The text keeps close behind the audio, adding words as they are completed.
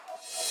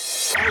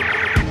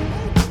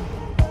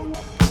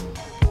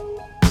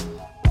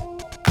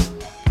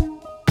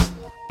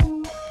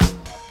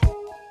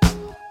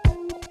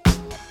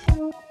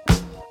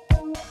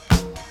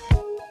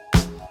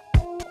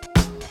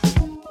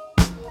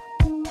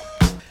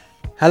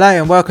Hello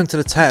and welcome to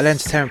the Total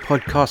Entertainment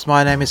Podcast.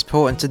 My name is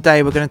Paul and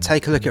today we're going to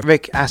take a look at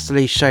Rick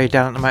Astley's show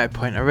down at the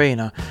Motorpoint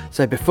Arena.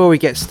 So before we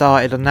get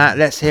started on that,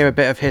 let's hear a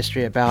bit of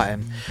history about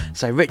him.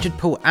 So Richard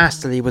Paul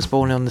Astley was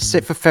born on the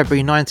 6th of February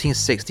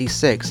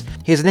 1966.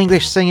 He is an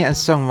English singer and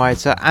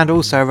songwriter and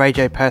also a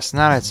radio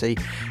personality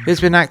who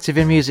has been active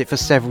in music for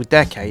several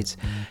decades.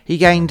 He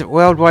gained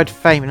worldwide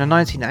fame in the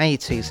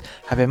 1980s,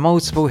 having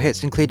multiple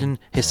hits including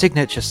his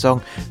signature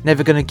song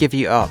Never Gonna Give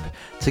You Up,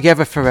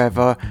 Together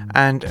Forever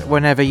and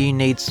Whenever You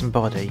Need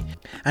Somebody,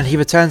 and he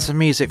returned to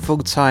music full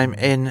time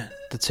in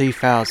the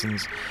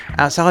 2000s.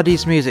 Outside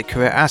his music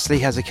career, Astley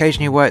has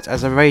occasionally worked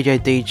as a radio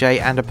DJ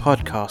and a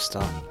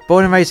podcaster.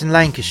 Born and raised in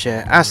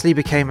Lancashire, Astley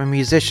became a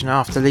musician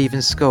after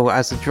leaving school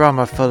as the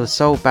drummer for the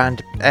soul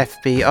band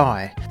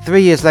FBI.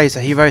 3 years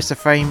later, he rose to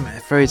fame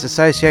through his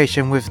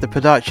association with the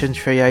production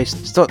trio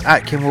Stott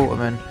Atkin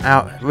Waterman,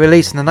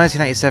 releasing the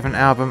 1987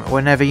 album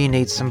Whenever You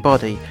Need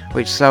Somebody,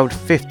 which sold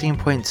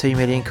 15.2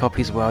 million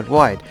copies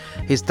worldwide.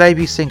 His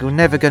debut single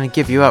Never Gonna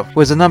Give You Up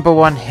was a number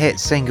one hit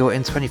single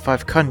in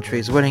 25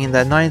 countries, winning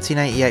the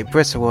 1988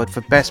 Brit Award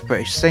for Best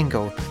British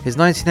Single. His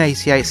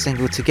 1988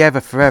 single Together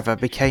Forever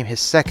became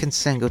his second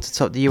single to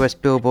top the US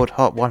Billboard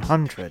Hot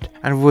 100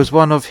 and was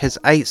one of his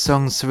 8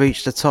 songs to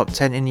reach the top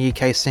 10 in the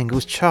UK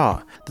singles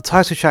chart. The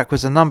title track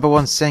was the number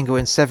one single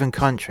in 7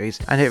 countries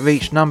and it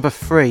reached number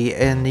 3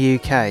 in the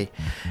UK.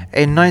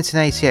 In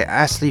 1988,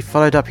 Astley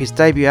followed up his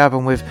debut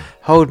album with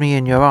Hold Me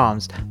In Your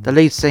Arms. The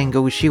lead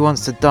single She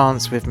Wants to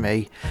Dance With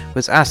Me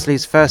was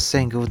Astley's first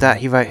single that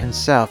he wrote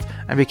himself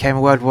and became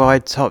a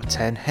worldwide top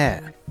 10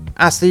 hit.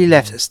 Astley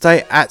left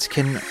Stott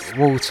Atkin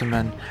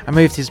Waterman and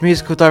moved his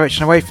musical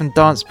direction away from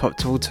dance pop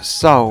towards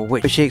soul,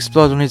 which he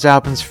explored on his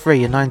albums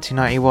Free in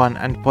 1991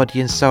 and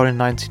Body and Soul in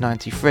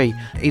 1993.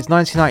 His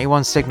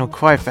 1991 single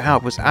Cry for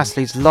Help was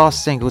Astley's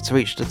last single to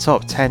reach the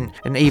top 10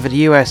 in either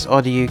the US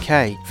or the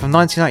UK. From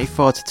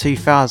 1994 to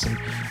 2000,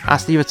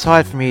 Astley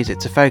retired from music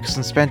to focus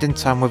on spending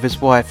time with his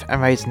wife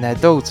and raising their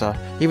daughter.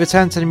 He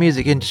returned to the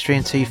music industry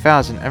in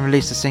 2000 and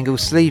released the single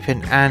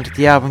Sleepin' and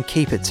the album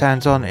Keep It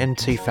Turned On in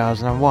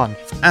 2001.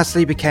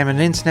 Astley became an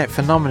internet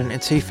phenomenon in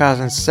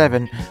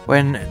 2007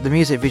 when the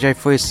music video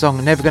for his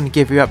song Never Gonna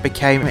Give You Up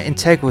became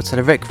integral to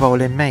the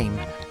Rickrollin' meme,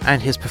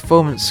 and his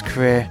performance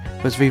career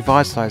was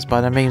revitalised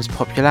by the meme's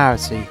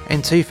popularity.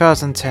 In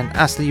 2010,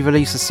 Astley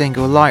released the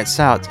single Lights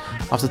Out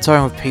after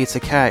touring with Peter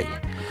Kay.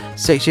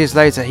 6 years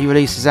later, he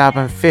released his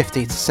album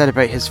 50 to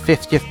celebrate his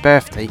 50th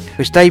birthday,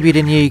 which debuted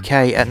in the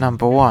UK at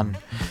number 1.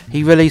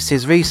 He released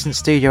his recent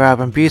studio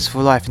album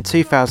Beautiful Life in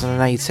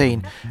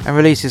 2018 and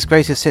released his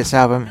greatest hits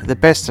album The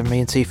Best of Me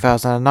in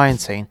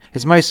 2019.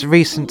 His most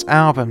recent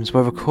albums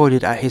were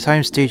recorded at his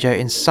home studio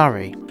in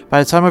Surrey.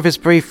 By the time of his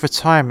brief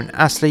retirement,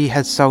 Astley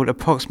had sold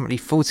approximately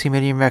 40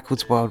 million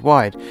records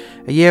worldwide.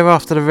 A year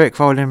after the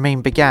Rickrollin'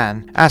 meme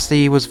began,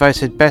 Astley was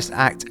voted Best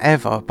Act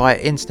Ever by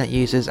internet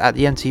users at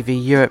the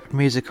MTV Europe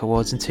Music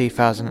Awards in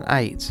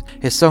 2008.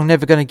 His song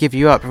Never Gonna Give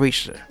You Up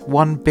reached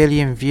 1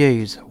 billion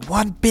views.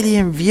 1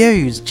 billion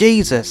views!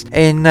 Jesus!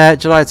 In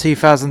July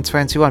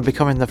 2021,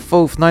 becoming the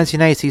 4th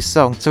 1980s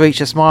song to reach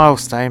this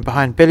milestone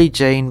behind Billie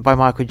Jean by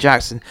Michael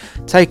Jackson,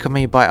 Take On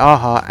Me by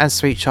a-ha and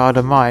Sweet Child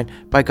of Mine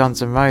by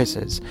Guns N'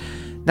 Roses.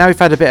 Now we've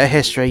had a bit of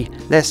history,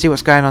 let's see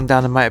what's going on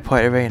down the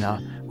Motorpoint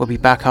Arena. We'll be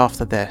back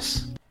after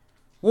this.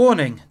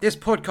 Warning, this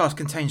podcast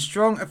contains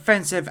strong,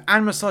 offensive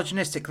and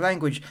misogynistic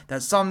language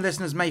that some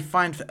listeners may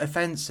find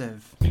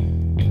offensive.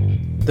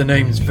 The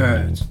name's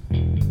Vert.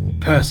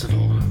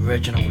 Percival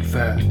Reginald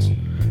Vert,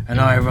 and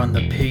I run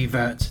the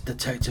P-Vert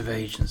Detective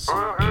Agency.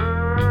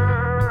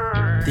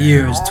 The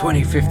year is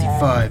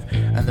 2055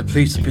 and the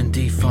police have been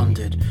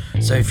defunded,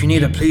 so if you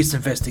need a police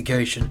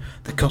investigation,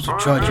 the cops will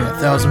charge you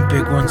 1,000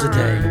 big ones a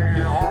day.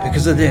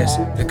 Because of this,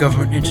 the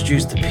government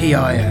introduced the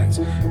PI Act,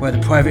 where the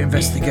private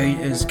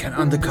investigators can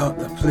undercut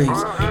the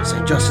police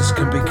so justice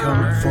can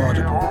become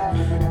affordable.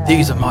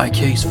 These are my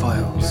case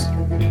files.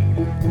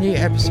 New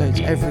episodes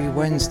every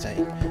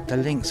Wednesday. The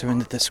links are in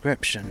the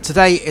description.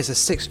 Today is a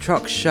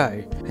 6-truck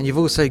show, and you've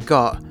also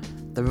got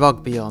the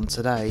rugby on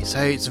today, so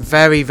it's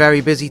very,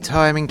 very busy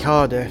time in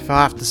Cardiff,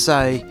 I have to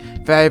say.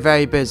 Very,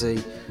 very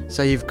busy.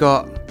 So you've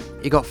got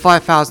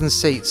 5,000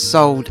 seats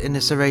sold in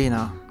this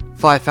arena.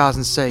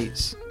 5,000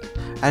 seats.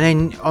 And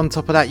then on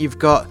top of that you've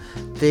got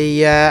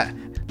the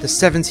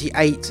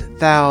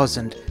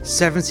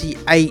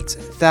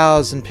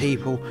 78,000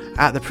 people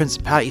at the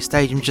Principality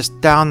Stadium just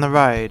down the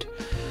road.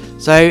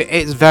 So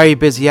it's very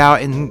busy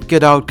out in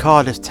good old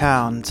Cardiff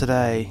town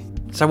today.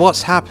 So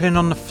what's happening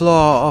on the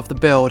floor of the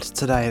build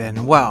today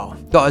then? Well,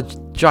 got a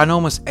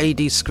ginormous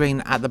AD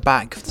screen at the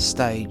back of the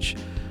stage.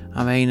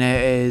 I mean,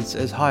 it is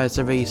as high as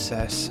the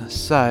recess.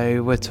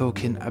 So we're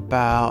talking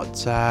about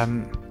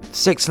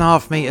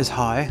 6.5 meters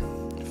high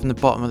from the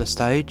bottom of the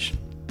stage.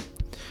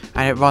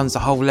 And it runs the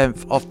whole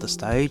length of the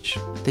stage.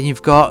 Then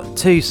you've got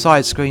 2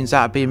 side screens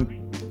that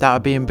are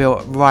being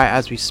built right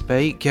as we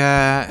speak.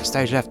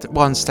 Stage left,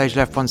 one stage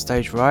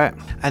right.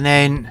 And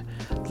then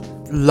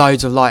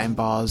loads of lighting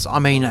bars. I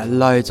mean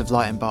loads of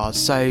lighting bars.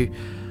 So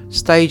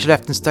stage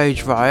left and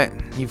stage right,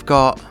 you've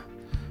got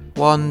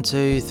 1,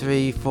 2,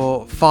 3,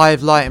 4,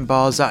 5 lighting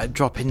bars that are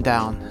dropping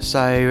down.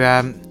 So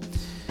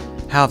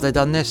how have they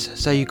done this?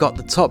 So you've got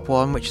the top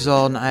one, which is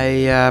on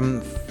a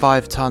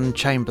 5-ton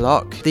chain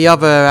block. The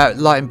other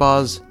lighting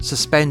bars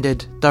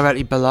suspended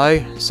directly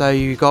below. So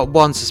you've got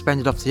one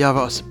suspended off the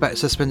other,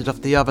 suspended off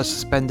the other,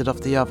 suspended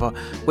off the other,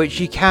 which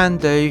you can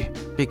do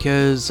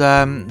because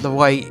the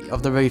weight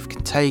of the roof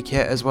can take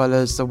it, as well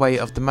as the weight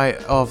of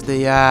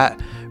the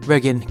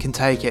rigging can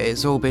take it.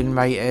 It's all been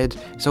rated,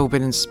 it's all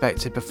been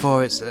inspected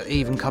before it's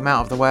even come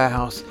out of the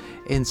warehouse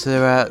into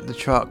the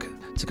truck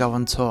to go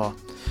on tour.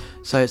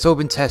 So it's all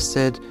been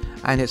tested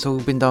and it's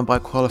all been done by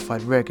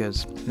qualified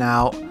riggers.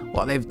 Now,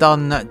 what they've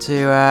done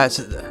to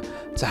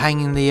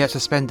hanging the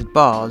suspended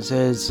bars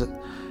is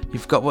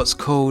you've got what's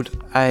called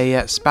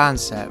a span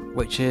set,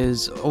 which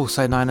is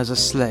also known as a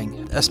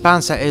sling. A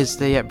span set is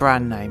the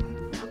brand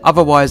name.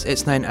 Otherwise,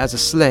 it's known as a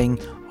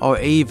sling or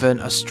even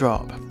a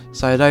strop.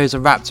 So those are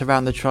wrapped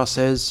around the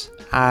trusses,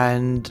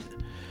 and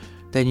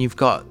then you've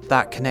got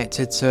that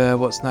connected to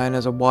what's known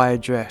as a wire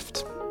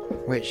drift,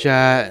 which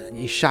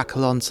you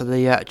shackle onto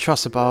the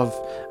truss above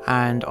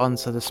and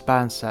onto the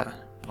span set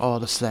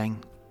or the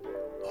sling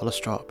or the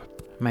strop,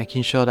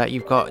 making sure that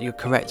you've got your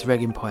correct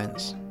rigging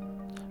points.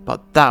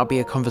 But that'll be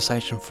a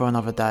conversation for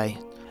another day.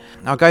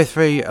 I'll go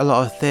through a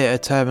lot of theatre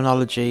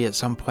terminology at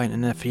some point in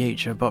the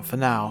future, but for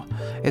now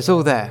it's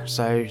all there,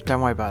 so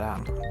don't worry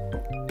about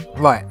that.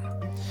 Right,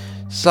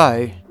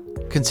 so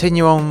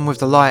continue on with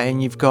the lighting.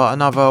 You've got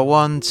another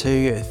 1,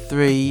 2,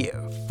 3,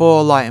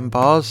 4 lighting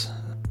bars,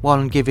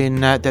 one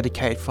giving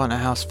dedicated front of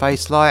house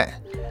face light,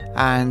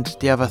 and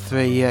the other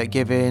 3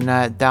 giving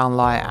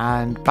downlight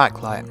and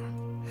backlight.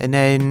 And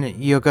then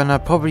you're gonna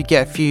probably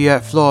get a few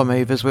floor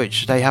movers,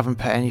 which they haven't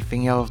put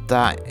anything of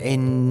that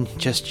in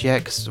just yet,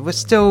 because we're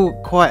still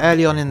quite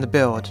early on in the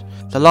build.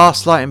 The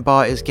last lighting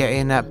bar is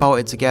getting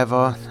bolted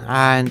together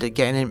and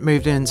getting it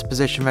moved into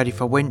position ready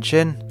for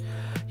winching.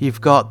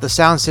 You've got the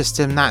sound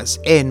system that's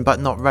in but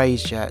not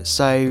raised yet,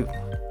 so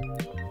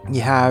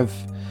you have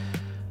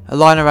a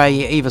line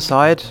array either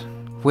side,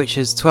 which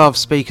is 12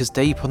 speakers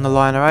deep on the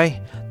line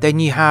array. Then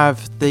you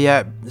have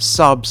the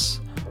subs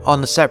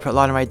on the separate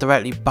line array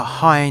directly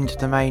behind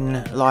the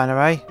main line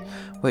array,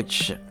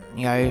 which,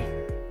 you know,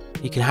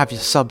 you can have your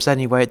subs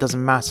anywhere, it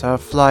doesn't matter,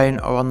 flown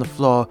or on the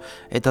floor,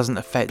 it doesn't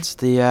affect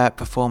the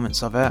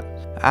performance of it.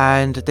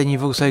 And then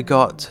you've also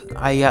got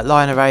a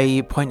line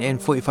array pointing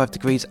 45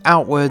 degrees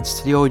outwards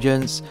to the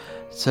audience,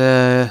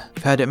 I've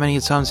heard it many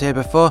times here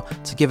before,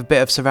 to give a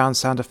bit of surround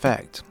sound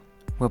effect.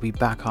 We'll be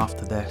back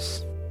after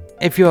this.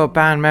 If you're a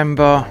band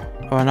member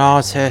or an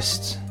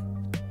artist,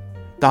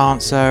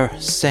 dancer,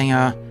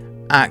 singer,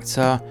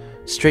 actor,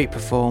 street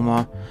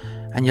performer,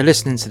 and you're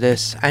listening to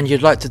this and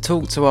you'd like to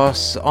talk to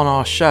us on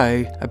our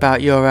show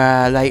about your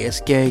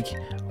latest gig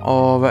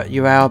or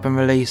your album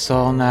release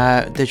on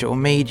digital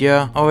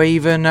media, or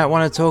even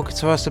want to talk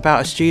to us about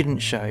a student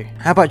show,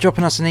 how about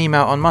dropping us an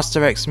email on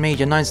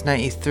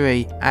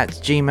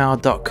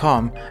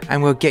musterxmedia1983@gmail.com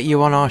and we'll get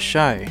you on our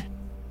show.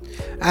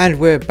 And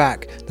we're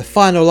back. The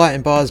final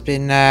lighting bar has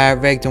been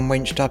rigged and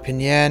winched up in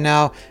the air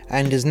now,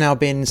 and is now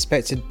being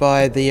inspected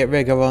by the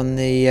rigger on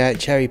the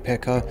cherry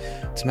picker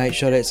to make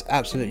sure that it's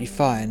absolutely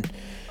fine.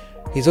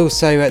 He's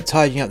also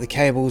tidying up the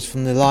cables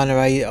from the line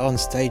array on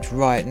stage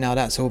right. Now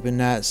that's all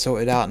been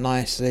sorted out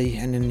nicely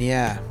and in the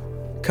air.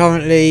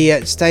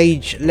 Currently,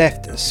 stage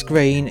left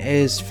screen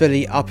is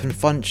fully up and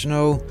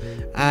functional,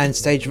 and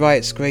stage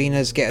right screen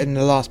is getting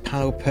the last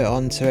panel put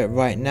onto it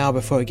right now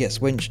before it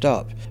gets winched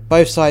up.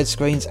 Both side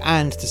screens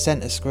and the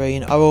centre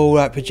screen are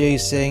all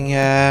producing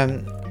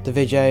the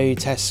video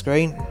test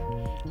screen,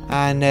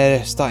 and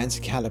they're starting to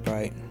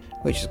calibrate,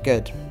 which is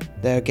good.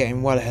 They're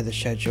getting well ahead of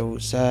schedule.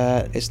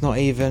 It's not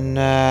even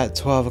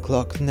 12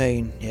 o'clock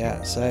noon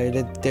yet, so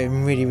they're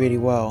doing really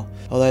well.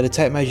 Although the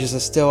tape measures are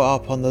still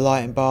up on the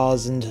lighting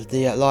bars and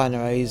the line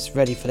arrays,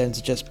 ready for them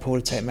to just pull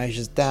the tape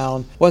measures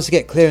down once they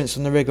get clearance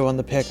from the rigger on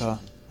the picker.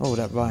 Oh,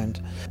 that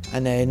rhymed.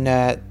 And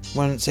then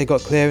once they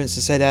got clearance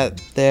to say that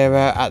they're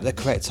at the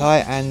correct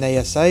height and they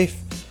are safe,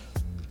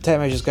 tape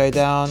measures go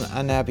down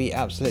and they'll be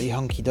absolutely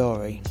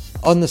hunky-dory.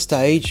 On the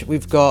stage,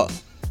 we've got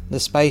the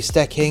space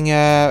decking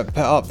put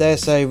up there,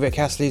 so Rick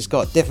Astley's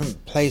got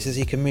different places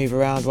he can move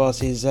around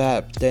whilst he's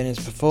doing his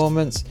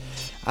performance.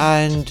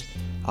 And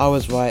I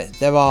was right,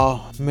 there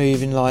are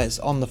moving lights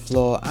on the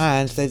floor,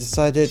 and they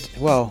decided,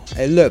 well,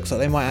 it looks like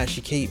they might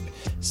actually keep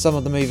some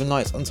of the moving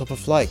lights on top of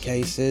flight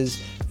cases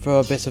for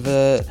a bit of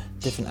a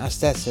different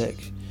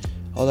aesthetic.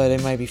 Although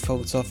they may be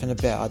faults off in a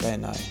bit, I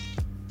don't know.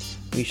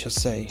 We shall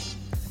see.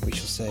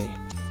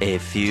 A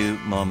few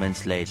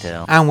moments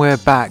later. And we're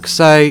back.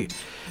 So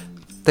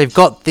they've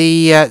got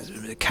the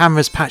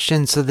cameras patched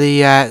into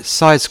the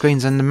side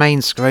screens and the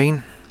main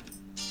screen,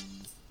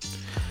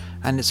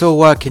 and it's all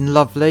working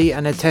lovely,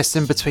 and they're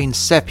testing between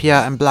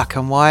sepia and black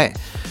and white.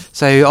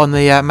 So on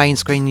the main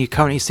screen you're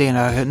currently seeing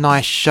a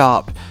nice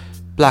sharp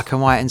black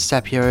and white and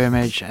sepia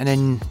image, and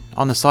then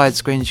on the side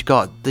screens you've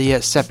got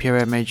the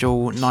sepia image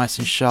all nice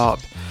and sharp.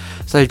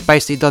 So they've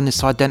basically done this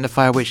to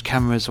identify which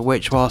cameras are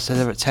which whilst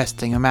they're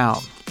testing them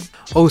out.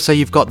 Also,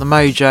 you've got the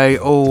mojo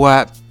all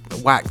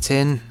whacked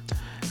in,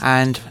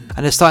 and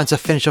they're starting to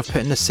finish off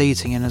putting the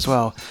seating in as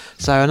well.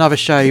 So another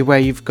show where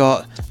you've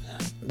got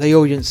the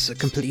audience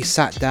completely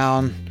sat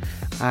down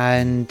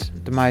and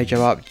the mojo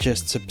up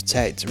just to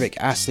protect Rick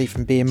Astley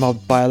from being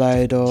mobbed by a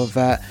load of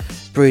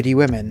broody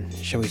women,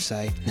 shall we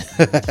say.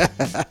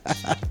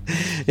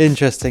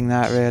 Interesting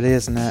that, really,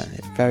 isn't it?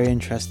 Very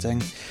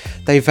interesting.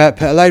 They've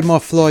put a load more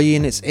floor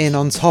units in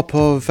on top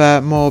of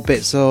more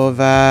bits of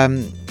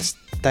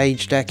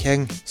stage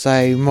decking,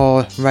 so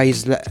more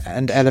raised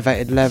and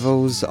elevated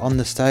levels on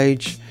the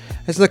stage.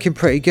 It's looking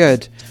pretty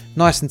good,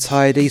 nice and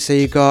tidy. So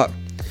you got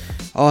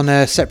on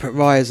a separate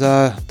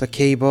riser the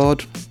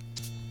keyboard,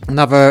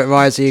 another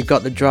riser you've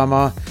got the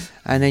drummer,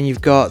 and then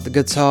you've got the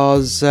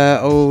guitars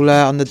all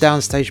on the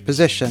downstage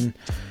position.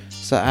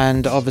 So,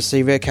 and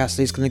obviously Rick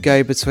Astley's going to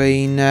go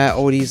between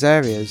all these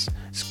areas.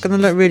 It's going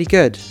to look really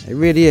good, it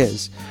really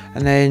is.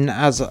 And then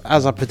as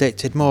I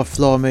predicted, more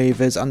floor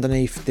movers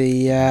underneath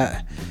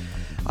the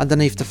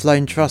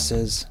flown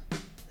trusses,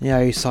 you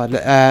know,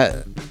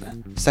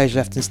 stage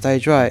left and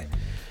stage right.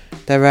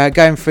 They're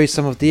going through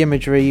some of the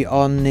imagery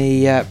on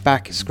the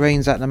back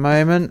screens at the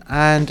moment,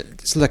 and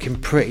it's looking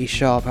pretty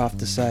sharp, I have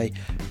to say.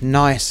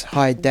 Nice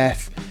high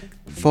def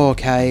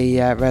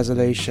 4K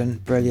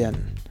resolution, brilliant,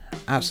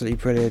 absolutely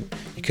brilliant.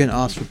 You couldn't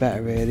ask for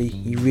better, really.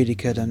 You really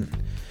couldn't.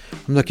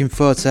 I'm looking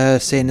forward to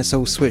seeing this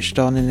all switched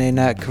on and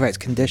in correct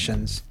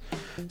conditions.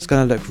 It's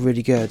going to look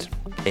really good.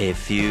 A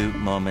few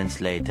moments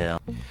later.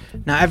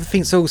 Now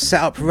everything's all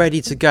set up,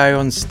 ready to go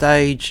on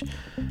stage.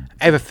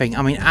 Everything,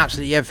 I mean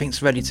absolutely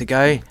everything's ready to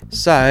go.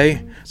 So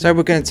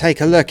we're going to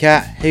take a look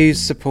at who's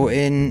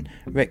supporting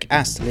Rick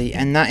Astley,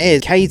 and that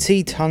is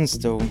KT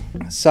Tunstall.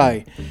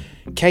 So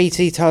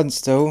KT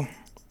Tunstall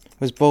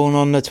was born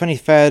on the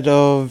 23rd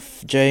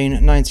of June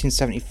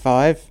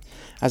 1975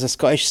 as a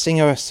Scottish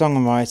singer,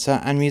 songwriter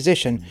and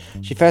musician.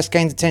 She first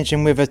gained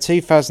attention with a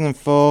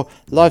 2004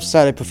 live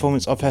solo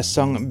performance of her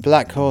song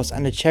Black Horse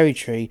and the Cherry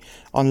Tree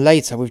on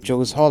Later with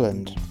Jools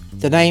Holland.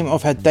 The name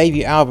of her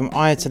debut album,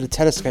 Eye to the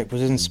Telescope,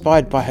 was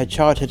inspired by her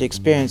childhood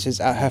experiences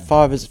at her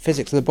father's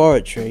physics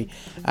laboratory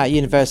at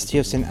University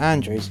of St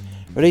Andrews.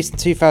 Released in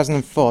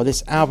 2004,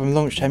 this album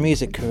launched her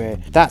music career.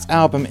 That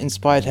album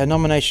inspired her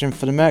nomination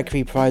for the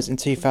Mercury Prize in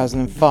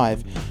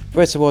 2005,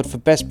 Brit Award for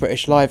Best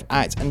British Live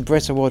Act and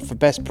Brit Award for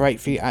Best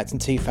Breakthrough Act in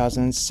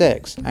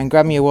 2006, and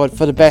Grammy Award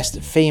for the Best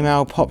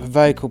Female Pop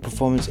Vocal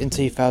Performance in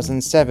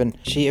 2007.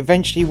 She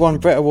eventually won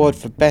Brit Award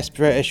for Best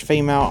British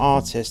Female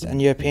Artist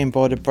and European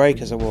Board of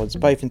Breakers Awards,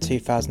 both in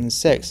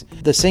 2006.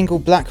 The single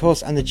Black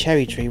Horse and the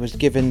Cherry Tree was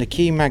given the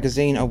Q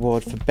Magazine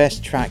Award for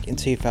Best Track in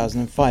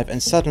 2005,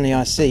 and Suddenly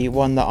I See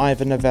won the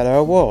Ivor Novello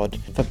Award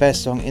for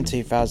Best Song in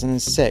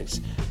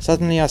 2006.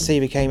 Suddenly I See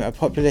became a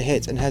popular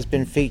hit and has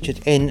been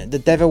featured in The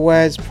Devil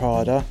Wears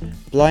Prada,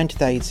 Blind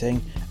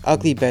Dating,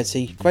 Ugly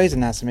Betty, Grey's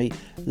Anatomy,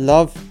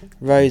 Love,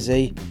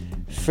 Rosie,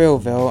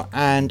 Thrillville,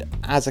 and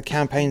as a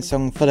campaign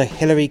song for the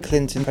Hillary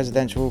Clinton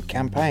presidential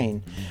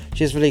campaign.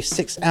 She has released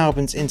 6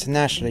 albums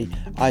internationally: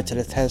 Eye to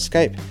the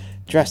Telescope,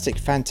 Drastic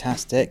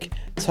Fantastic,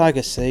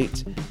 Tiger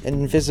Suit,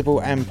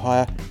 Invisible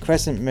Empire,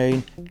 Crescent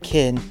Moon,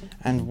 Kin,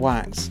 and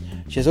Wax.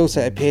 She has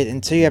also appeared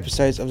in 2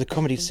 episodes of the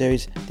comedy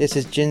series This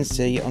Is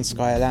Jinsey on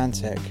Sky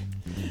Atlantic.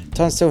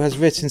 Tunstall has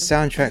written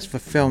soundtracks for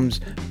films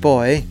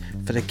Boy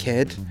for the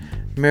Kid,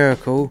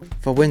 Miracle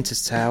for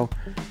Winter's Tale,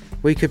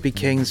 We Could Be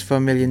Kings for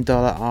 $1 Million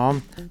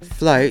Arm,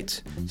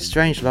 Float,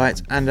 Strange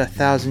Light, and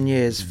 1,000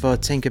 Years for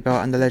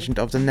Tinkerbell and the Legend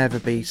of the Nether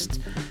Beast,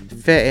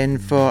 Fit In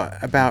for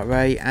About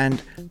Ray,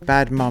 and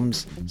Bad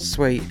Mums,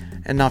 Sweet,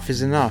 Enough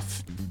Is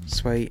Enough,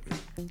 Sweet,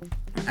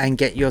 and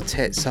Get Your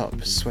Tits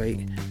Up,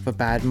 Sweet, for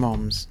Bad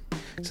Moms.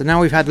 So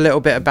now we've had a little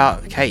bit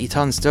about KT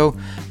Tunstall,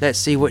 let's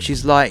see what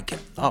she's like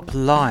up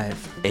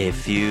live. A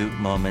few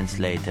moments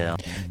later.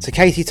 So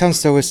KT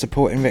Tunstall is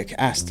supporting Rick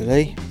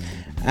Astley,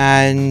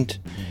 and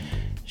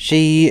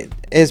she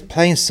is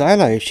playing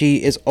solo.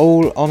 She is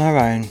all on her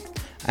own,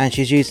 and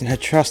she's using her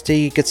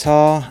trusty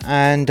guitar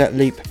and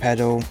loop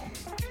pedal.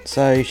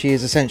 So she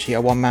is essentially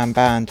a one-man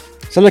band.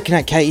 So looking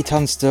at KT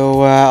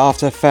Tunstall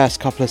after the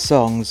first couple of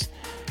songs,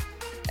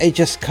 it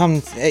just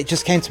came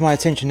to my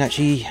attention that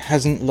she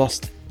hasn't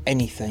lost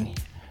anything.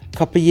 A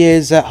couple of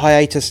years at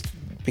hiatus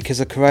because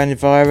of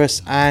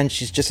coronavirus, and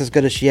she's just as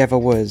good as she ever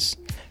was.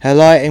 Her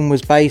lighting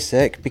was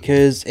basic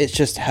because it's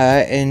just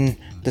her in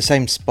the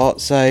same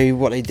spot, so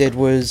what they did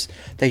was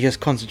they just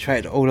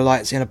concentrated all the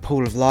lights in a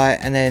pool of light,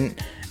 and then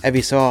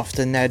every so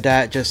often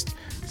they'd just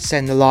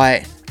send the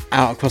light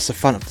out across the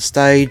front of the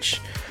stage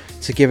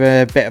to give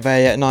a bit of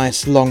a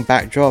nice long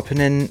backdrop, and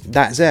then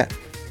that's it.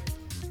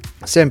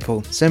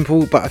 Simple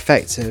but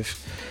effective.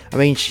 I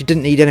mean, she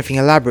didn't need anything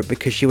elaborate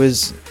because she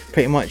was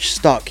pretty much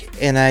stuck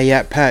in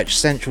a perched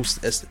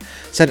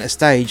centre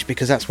stage,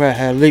 because that's where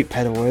her loop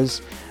pedal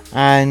was,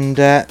 and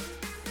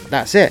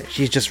that's it.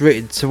 She's just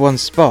rooted to one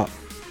spot.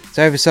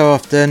 So every so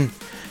often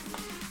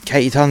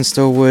KT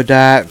Tunstall would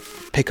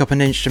pick up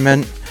an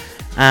instrument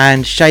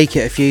and shake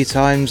it a few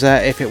times,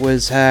 if it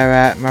was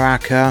her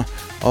maraca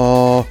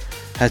or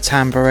her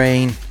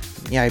tambourine,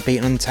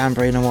 beating on the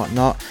tambourine and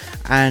whatnot.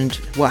 And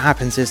what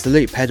happens is the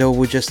loop pedal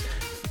will just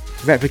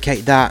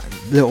replicate that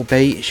little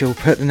beat. She'll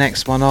put the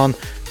next one on,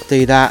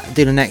 do that,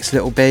 do the next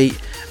little beat,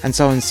 and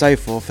so on and so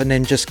forth, and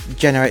then just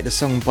generate the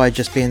song by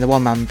just being the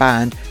one-man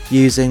band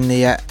using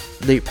the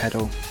loop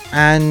pedal.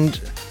 And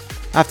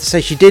I have to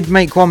say, she did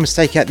make one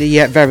mistake at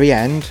the very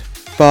end,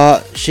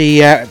 but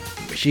she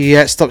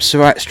stopped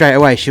straight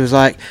away. She was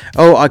like,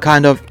 oh, I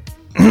kind of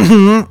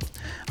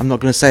I'm not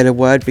going to say the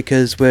word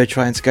because we're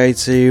trying to go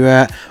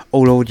to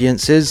all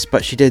audiences,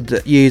 but she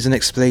did use an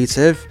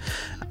expletive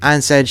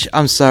and said,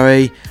 I'm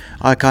sorry,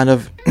 I kind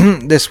of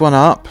this one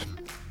up,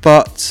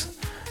 but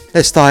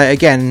let's start it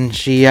again.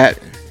 She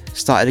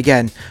started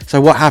again.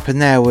 So what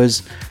happened there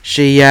was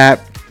she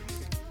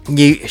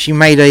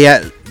made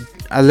a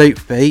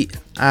loop beat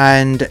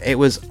and it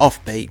was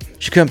offbeat.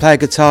 She couldn't play a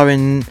guitar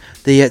in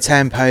the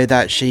tempo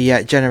that she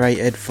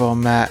generated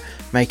from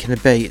making a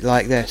beat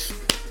like this.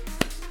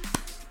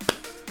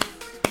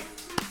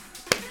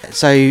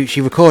 So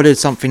she recorded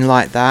something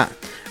like that,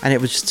 and it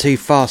was just too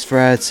fast for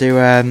her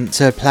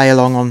to play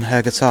along on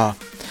her guitar,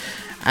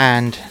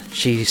 and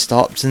she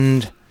stopped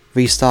and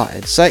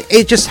restarted. So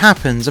it just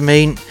happens. I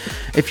mean,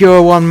 if you're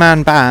a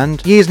one-man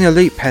band using a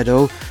loop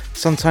pedal,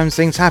 sometimes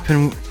things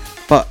happen,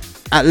 but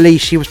at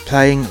least she was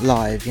playing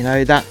live.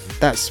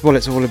 That's what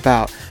it's all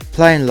about,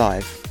 playing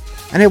live,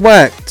 and it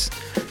worked.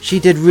 She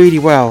did really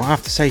well. I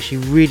have to say, she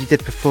really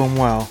did perform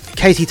well.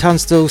 KT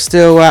Tunstall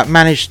still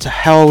managed to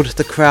hold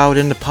the crowd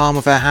in the palm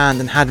of her hand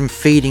and had them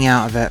feeding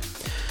out of it.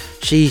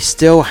 She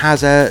still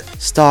has her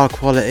star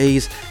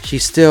qualities, she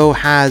still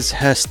has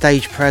her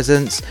stage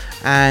presence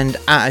and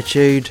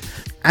attitude,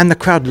 and the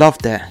crowd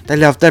loved it. They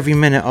loved every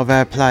minute of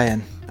her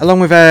playing. Along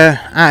with her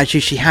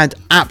attitude, she had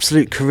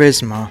absolute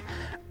charisma,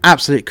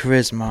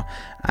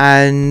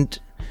 and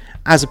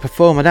as a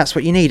performer, that's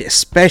what you need,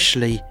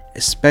 especially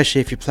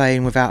if you're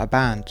playing without a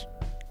band.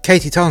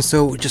 KT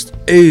Tunstall just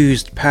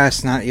oozed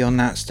personality on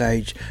that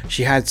stage.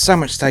 She had so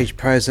much stage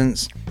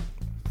presence,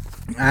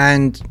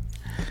 and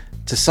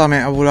to sum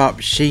it all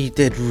up, she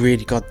did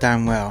really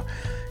goddamn well.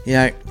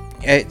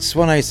 It's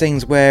one of those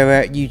things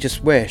where you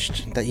just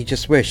wished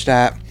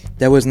that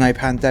there was no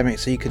pandemic,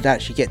 so you could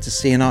actually get to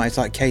see an artist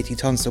like KT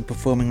Tunstall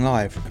performing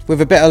live. With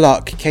a bit of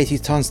luck,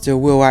 KT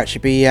Tunstall will actually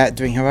be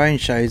doing her own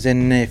shows in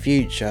the near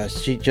future.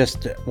 She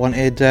just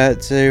wanted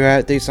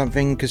to do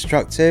something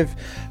constructive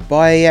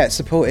by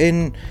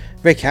supporting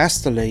Rick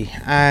Astley,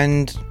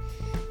 and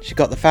she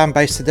got the fan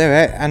base to do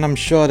it, and I'm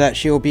sure that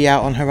she'll be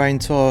out on her own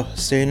tour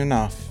soon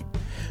enough.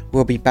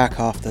 We'll be back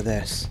after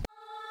this.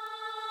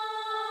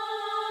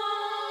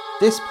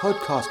 This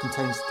podcast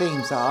contains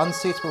themes that are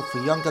unsuitable for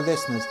younger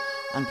listeners,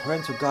 and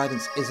parental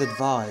guidance is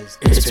advised.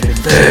 It's been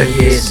 30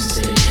 years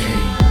since they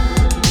came.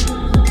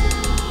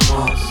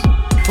 What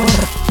the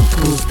f***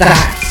 was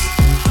that?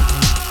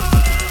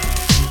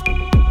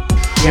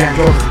 The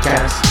Andromeda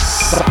Galaxy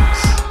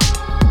sucks.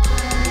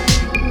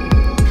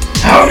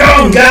 Hold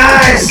on,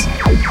 guys!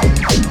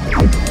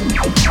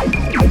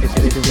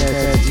 It's been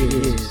 30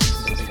 years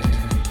since they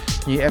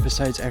came. New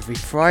episodes every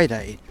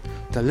Friday.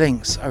 The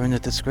links are in the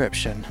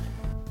description.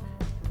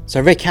 So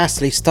Rick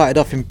Astley started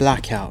off in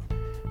Blackout,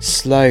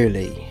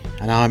 slowly,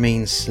 and I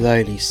mean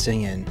slowly,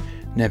 singing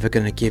Never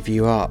Gonna Give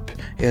You Up.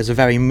 It was a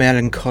very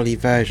melancholy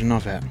version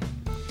of it.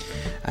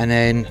 And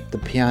then the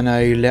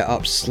piano lit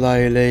up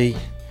slowly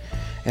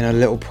in a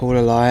little pool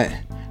of light.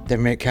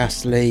 Then Rick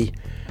Astley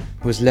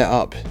was lit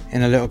up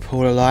in a little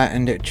pool of light,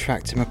 and it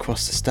tracked him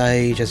across the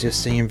stage as you're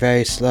singing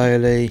very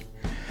slowly.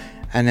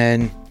 And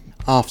then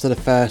after the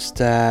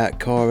first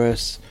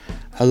chorus,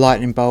 a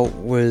lightning bolt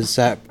was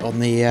on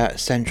the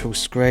central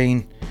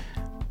screen,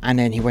 and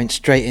then he went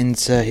straight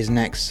into his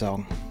next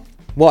song.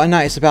 What I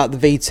noticed about the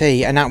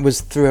VT, and that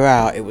was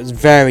throughout, it was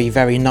very,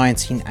 very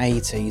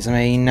 1980s. I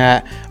mean,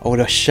 all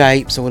the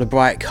shapes, all the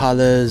bright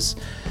colours,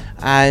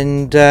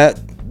 and the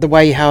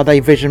way how they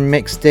vision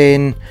mixed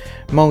in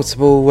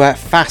multiple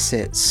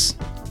facets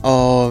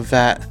of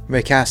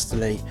Rick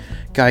Astley,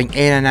 going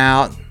in and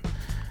out,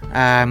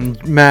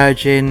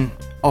 merging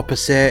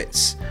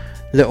opposites,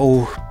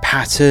 little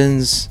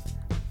patterns,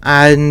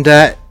 and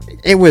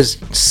it was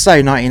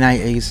so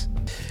 1980s.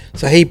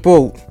 So he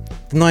brought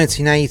the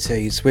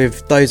 1980s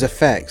with those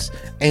effects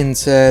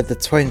into the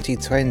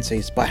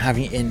 2020s by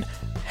having it in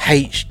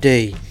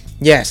HD.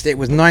 Yes, it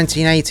was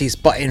 1980s,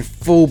 but in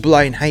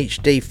full-blown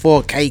HD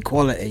 4K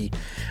quality,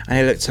 and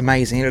it looked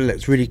amazing. It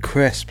looked really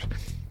crisp,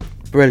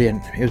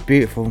 brilliant. It was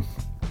beautiful.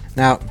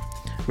 Now,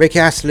 Rick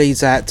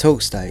Astley's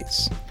talk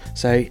states.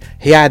 So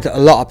he had a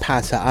lot of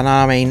patter, and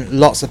I mean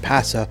lots of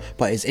patter,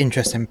 but it's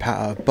interesting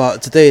patter.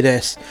 But to do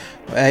this,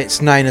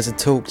 it's known as a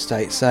talk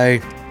state. So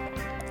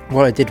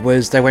what I did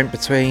was they went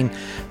between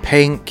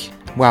pink,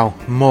 well,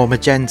 more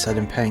magenta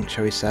than pink,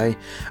 shall we say,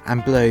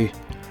 and blue,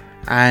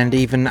 and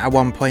even at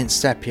one point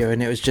sepia,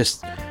 and it was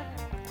just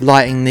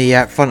lighting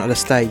the front of the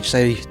stage,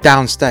 so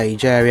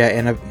downstage area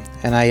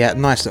in a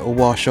nice little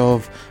wash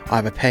of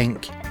either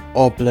pink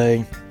or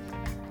blue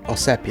or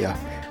sepia.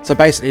 So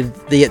basically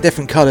the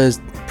different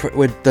colours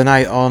would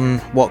denote on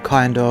what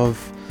kind of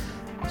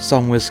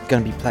song was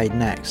going to be played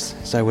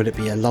next. So would it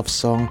be a love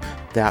song?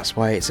 That's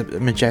why it's a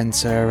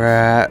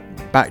magenta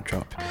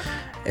backdrop.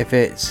 If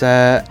it's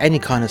any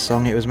kind of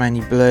song, it was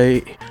mainly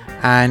blue,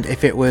 and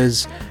if it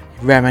was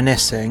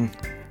reminiscing,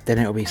 then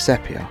it'll be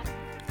sepia.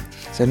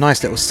 So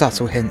nice little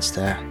subtle hints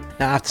there.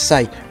 Now I have to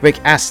say, Rick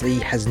Astley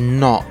has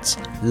not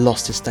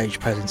lost his stage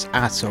presence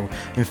at all.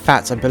 In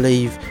fact, I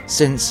believe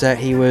since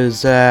he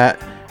was a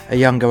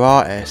younger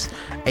artist,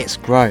 it's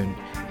grown.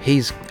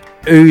 He's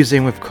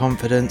oozing with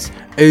confidence,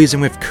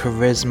 oozing with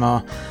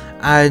charisma,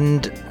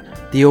 and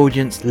the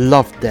audience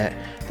loved it.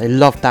 They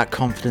loved that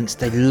confidence,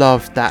 they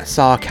loved that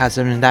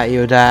sarcasm that he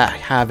would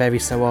have every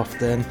so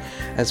often,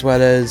 as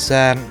well as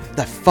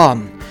the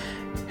fun.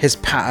 His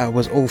patter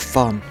was all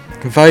fun.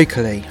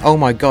 Vocally, oh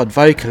my god,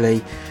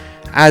 vocally,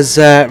 as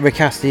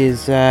Rick Astley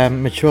has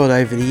matured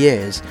over the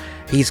years,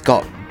 he's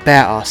got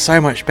better,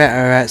 so much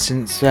better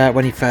since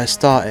when he first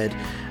started,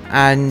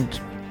 and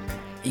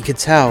you can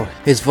tell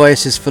his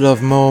voice is full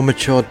of more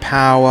matured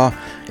power,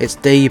 it's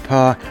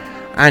deeper,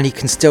 and he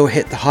can still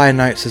hit the high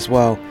notes as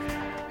well.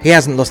 He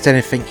hasn't lost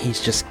anything,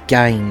 he's just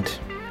gained.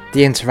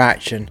 The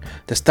interaction,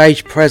 the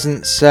stage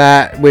presence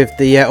with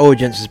the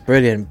audience is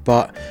brilliant,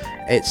 but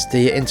it's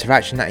the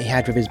interaction that he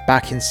had with his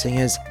backing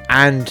singers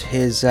and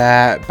his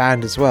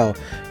band as well.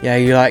 You know,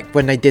 you like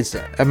when they did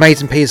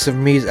amazing piece of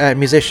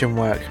musician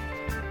work.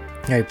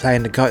 You know,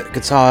 playing the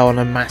guitar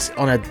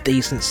on a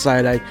decent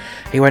solo.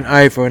 He went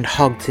over and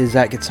hugged his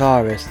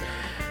guitarist.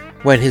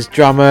 When his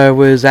drummer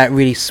was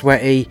really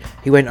sweaty,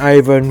 he went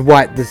over and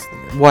wiped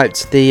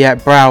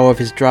the brow of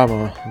his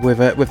drummer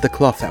with the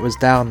cloth that was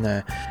down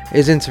there.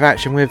 His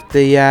interaction with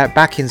the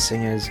backing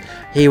singers,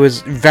 he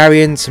was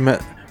very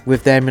intimate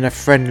with them in a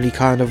friendly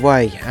kind of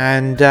way,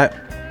 and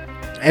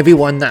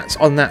everyone that's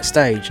on that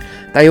stage,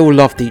 they all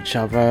loved each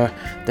other.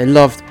 They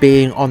loved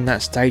being on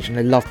that stage, and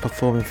they loved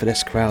performing for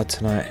this crowd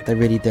tonight. They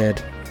really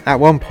did. At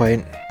one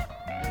point,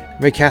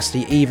 Rick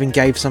Astley even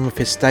gave some of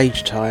his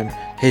stage time,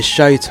 his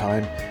show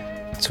time,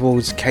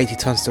 towards Katie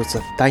Tunstall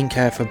to thank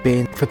her for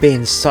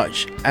being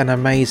such an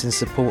amazing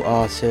support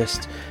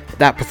artist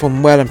that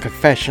performed well and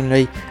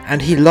professionally,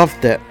 and he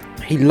loved it.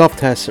 He loved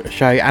her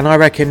show, and I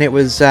reckon it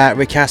was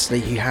Rick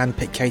Astley who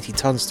handpicked Katie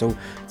Tunstall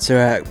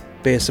to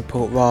be a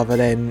support rather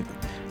than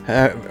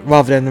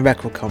the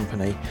record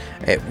company.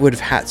 It would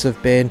have had to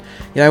have been,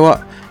 you know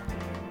what,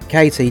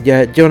 Katie,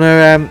 do you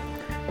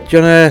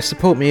wanna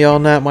support me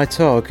on my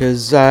tour?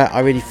 Because I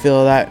really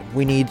feel that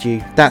we need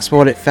you. That's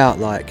what it felt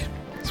like.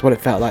 That's what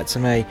it felt like to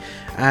me,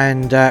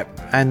 and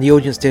the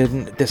audience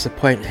didn't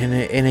disappoint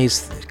in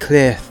his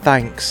clear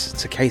thanks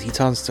to Katie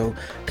Tunstall,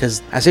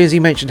 because as soon as he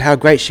mentioned how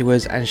great she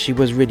was, and she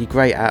was really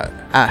great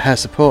at her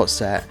support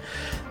set,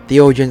 the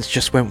audience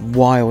just went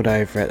wild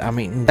over it. I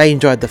mean, they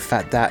enjoyed the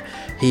fact that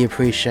he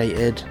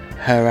appreciated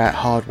her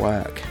hard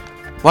work.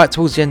 Right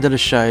towards the end of the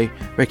show,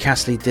 Rick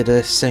Astley did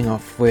a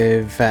sing-off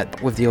with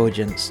the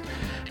audience.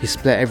 He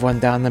split everyone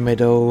down the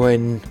middle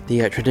in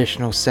the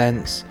traditional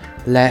sense,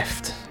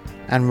 left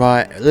and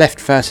right, left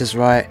versus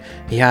right.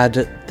 He had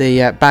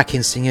the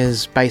backing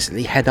singers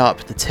basically head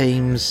up the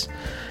teams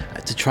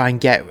to try and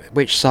get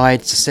which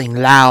side to sing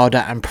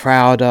louder and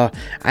prouder,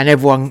 and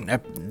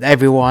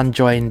everyone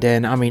joined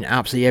in. I mean,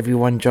 absolutely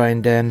everyone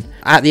joined in.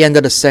 At the end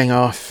of the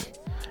sing-off,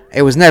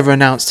 it was never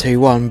announced who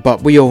won,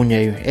 but we all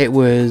knew it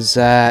was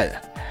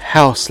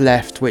House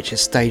Left, which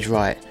is Stage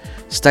Right.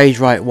 Stage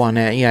Right won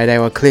it. You know, they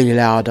were clearly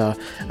louder,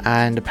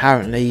 and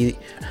apparently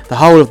the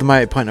whole of the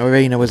Motorpoint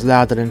Arena was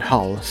louder than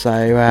Hull,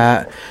 so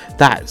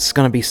that's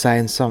going to be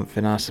saying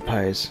something, I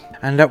suppose.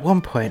 And at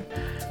one point,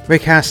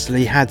 Rick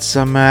Astley had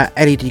some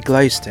LED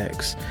glow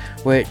sticks,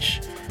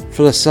 which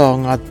for the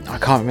song, I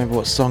can't remember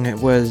what song it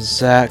was,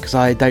 because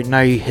I don't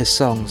know his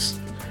songs.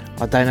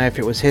 I don't know if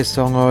it was his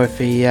song or if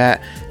he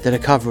did a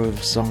cover of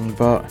a song,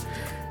 but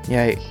you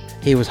know,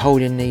 he was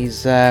holding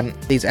these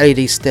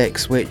LED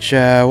sticks which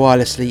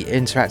wirelessly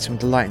interacted with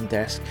the lighting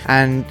desk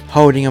and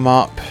holding them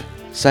up.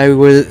 So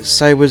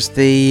was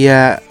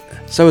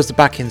the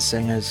backing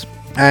singers,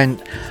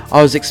 and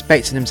I was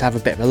expecting them to have a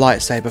bit of a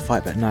lightsaber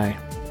fight, but no,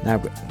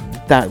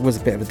 that was a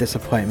bit of a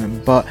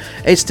disappointment. But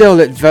it still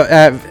looked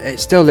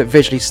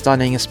visually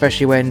stunning,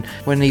 especially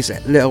when these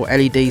little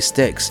LED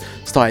sticks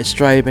started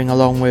strobing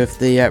along with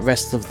the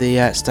rest of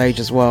the stage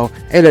as well.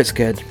 It looks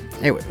good.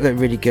 It looked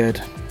really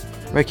good.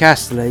 Rick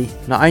Astley,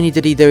 not only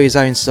did he do his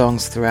own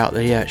songs throughout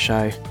the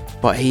show,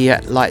 but he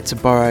liked to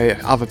borrow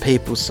other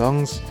people's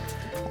songs,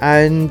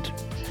 and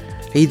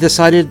he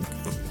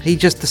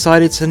just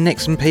decided to nick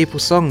some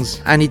people's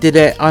songs, and he did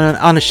it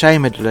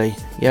unashamedly.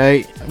 You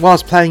know,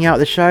 whilst playing out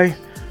the show,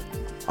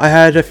 I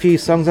heard a few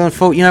songs and I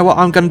thought, you know what,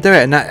 I'm going to do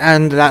it,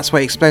 and that's what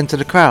he explained to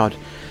the crowd.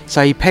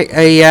 So he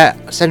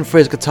sent for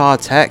his guitar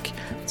tech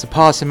to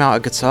pass him out a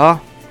guitar.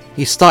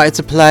 He started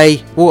to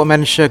play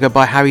Watermelon Sugar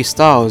by Harry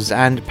Styles,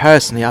 and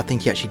personally I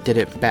think he actually did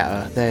it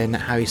better than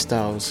Harry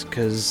Styles,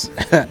 because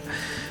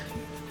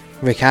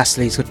Rick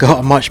Astley's got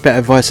a much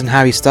better voice than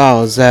Harry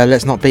Styles.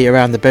 Let's not beat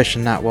around the bush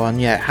on that one.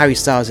 Yeah, Harry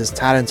Styles is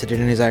talented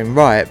in his own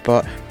right,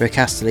 but Rick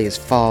Astley is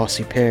far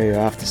superior,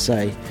 I have to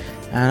say.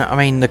 And I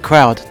mean, the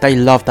crowd, they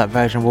loved that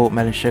version of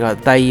Watermelon Sugar.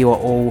 They were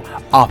all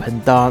up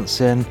and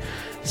dancing.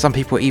 Some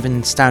people were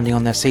even standing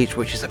on their seats,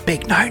 which is a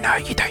big no,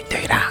 you don't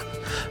do that.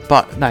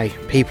 But no,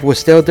 people were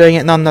still doing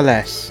it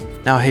nonetheless.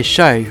 Now his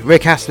show,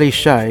 Rick Astley's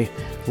show,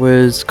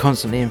 was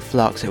constantly in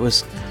flux. It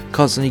was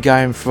constantly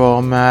going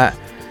from the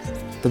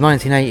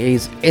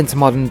 1980s into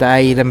modern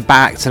day, then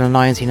back to the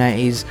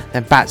 1980s,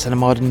 then back to the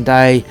modern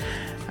day.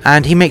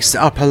 And he mixed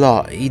it up a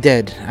lot, he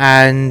did.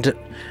 And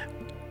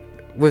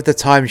with the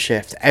time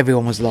shift,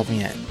 everyone was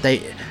loving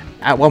it.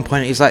 At one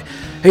point he's like,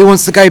 who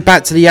wants to go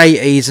back to the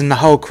 80s, and the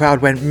whole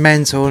crowd went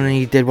mental, and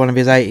he did one of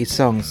his 80s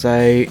songs,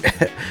 so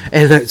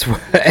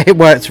it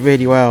worked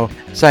really well.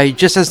 So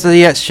just as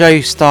the show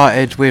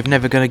started with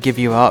Never Gonna Give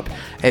You Up,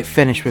 it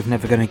finished with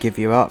Never Gonna Give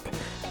You Up,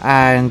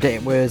 and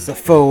it was the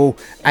full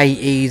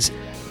 80s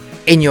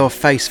in your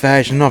face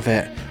version of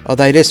it.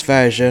 Although this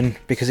version,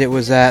 because it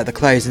was the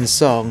closing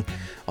song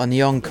on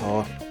the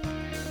encore,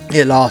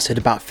 it lasted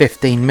about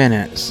 15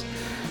 minutes.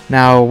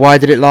 Now, why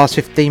did it last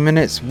 15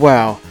 minutes?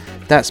 Well,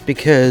 that's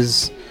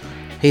because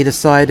he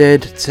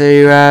decided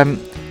to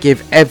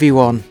give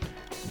everyone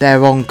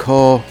their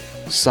encore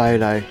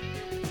solo.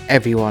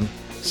 Everyone.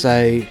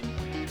 So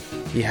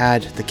you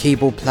had the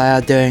keyboard player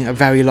doing a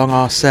very long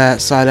ass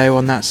solo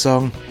on that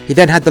song. He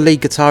then had the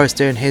lead guitarist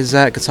doing his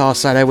guitar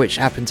solo, which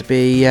happened to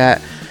be a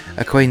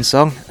Queen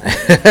song.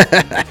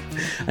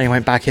 And he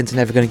went back into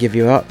Never Gonna Give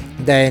You Up.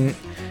 Then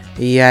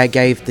he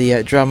gave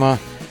the drummer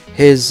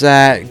his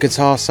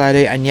guitar solo,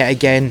 and yet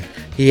again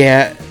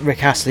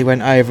Rick Astley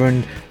went over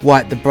and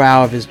wiped the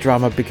brow of his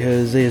drummer,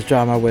 because his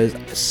drummer was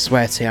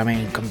sweaty. I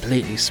mean,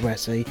 completely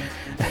sweaty.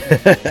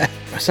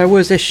 So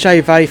was this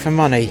show value for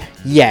money?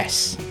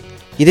 Yes.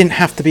 You didn't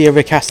have to be a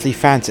Rick Astley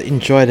fan to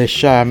enjoy this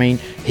show. I mean,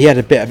 he had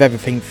a bit of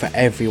everything for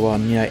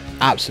everyone, you know,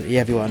 absolutely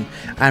everyone.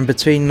 And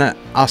between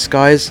us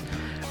guys,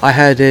 I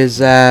heard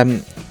his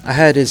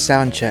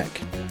sound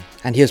check,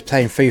 and he was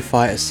playing Foo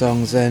Fighters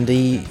songs, and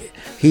he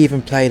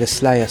even played a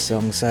Slayer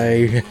song, so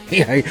you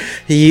know,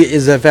 he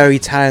is a very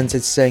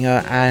talented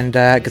singer and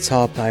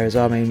guitar player as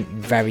well. I mean,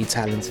 very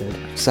talented.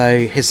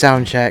 So his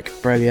sound check,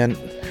 brilliant.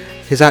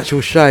 His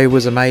actual show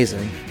was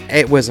amazing.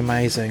 It was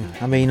amazing.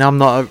 I mean, I'm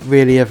not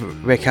really a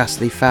Rick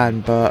Astley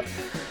fan, but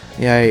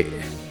you know,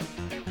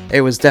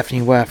 it was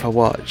definitely worth a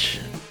watch.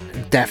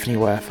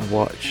 Definitely worth a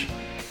watch.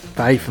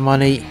 Value for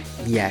money?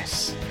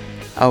 Yes.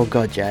 Oh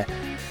god, yeah.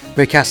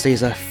 Rick Astley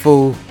is a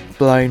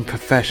full-blown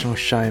professional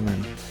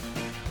showman.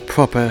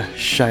 Proper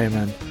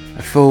showman,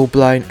 a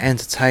full-blown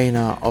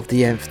entertainer of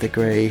the nth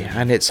degree,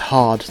 and it's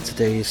hard to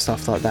do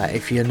stuff like that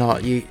if you're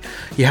not. You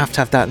have to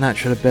have that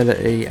natural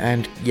ability,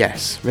 and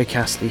yes, Rick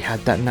Astley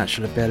had that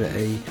natural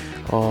ability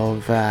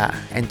of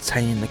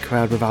entertaining the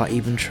crowd without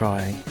even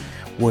trying.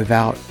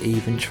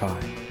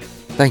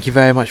 Thank you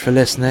very much for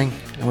listening,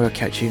 and we'll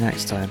catch you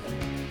next time.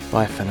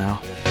 Bye for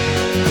now.